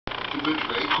to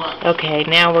betray Christ. Okay,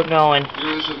 now we're going.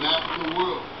 There is a map of the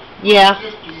world. Yeah.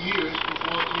 50 years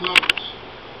before Columbus.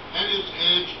 At its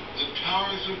edge, the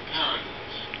Towers of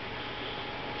Paradise.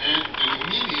 And an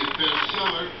immediate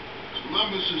bestseller,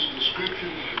 Columbus's description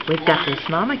of We've got this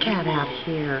mama cat out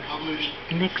here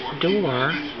next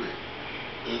door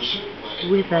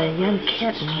with a young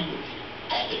kitten.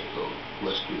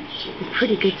 A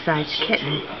pretty good sized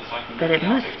kitten, but it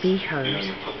must be hers.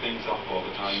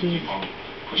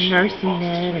 She's nursing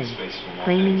it and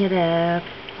cleaning it up.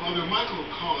 Father Michael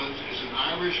Collins is an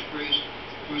Irish priest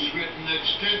who's written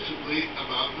extensively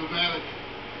about the Vatican,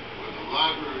 where the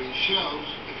library shelves,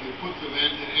 if you put them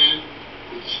end to end,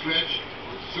 would stretch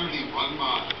for 31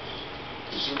 miles.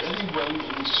 Is there any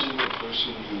single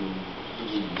person who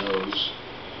really knows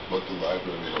what the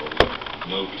library holds?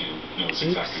 Nobody knows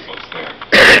exactly what's there.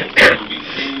 It would be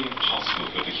impossible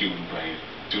for the human brain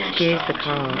to understand, to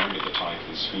remember the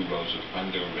titles, who wrote it,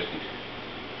 when they were written.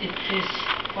 It is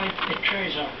quite a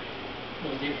treasure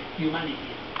of the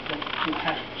humanity that you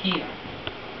have here.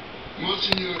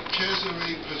 Monsignor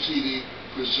Cesare Pasini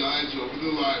presides over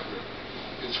the library.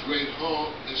 Its great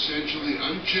hall, essentially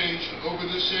unchanged over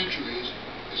the centuries,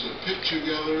 is a picture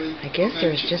gallery. I guess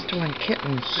there's just one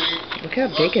kitten. Look how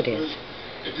big it is.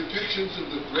 And depictions of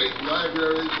the great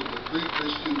libraries of the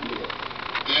pre-Christian world.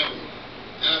 Babylon,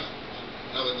 Athens,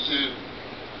 Alexandria,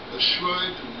 a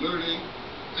shrine to learning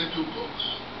and to books.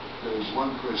 There is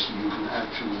one person who can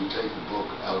actually take a book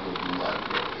out of the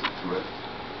library, correct?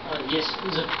 Yes,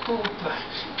 the Pope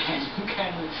can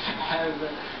have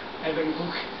a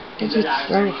book in It's the so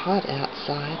library. hot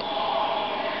outside.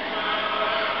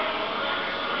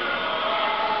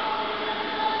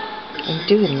 I'm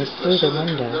doing this through the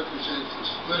window.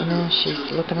 And now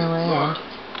she's looking around.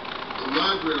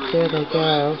 There they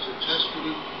go.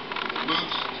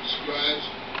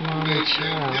 Mom and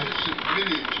child.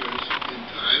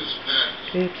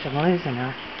 Oops, I'm losing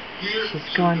her.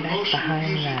 She's going back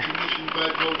behind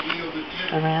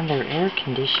around their air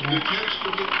conditioner.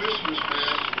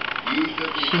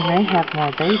 She may have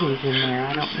more babies in there,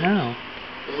 I don't know.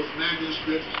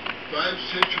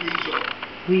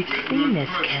 We've seen this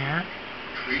cat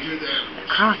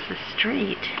across the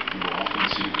street,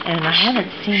 and I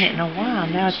haven't seen it in a while.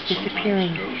 Now it's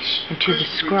disappearing into the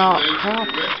crawl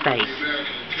space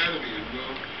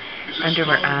under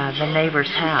the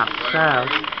neighbor's house. So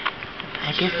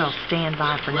I guess I'll stand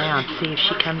by for now and see if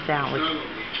she comes out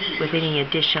with any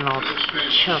additional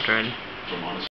children.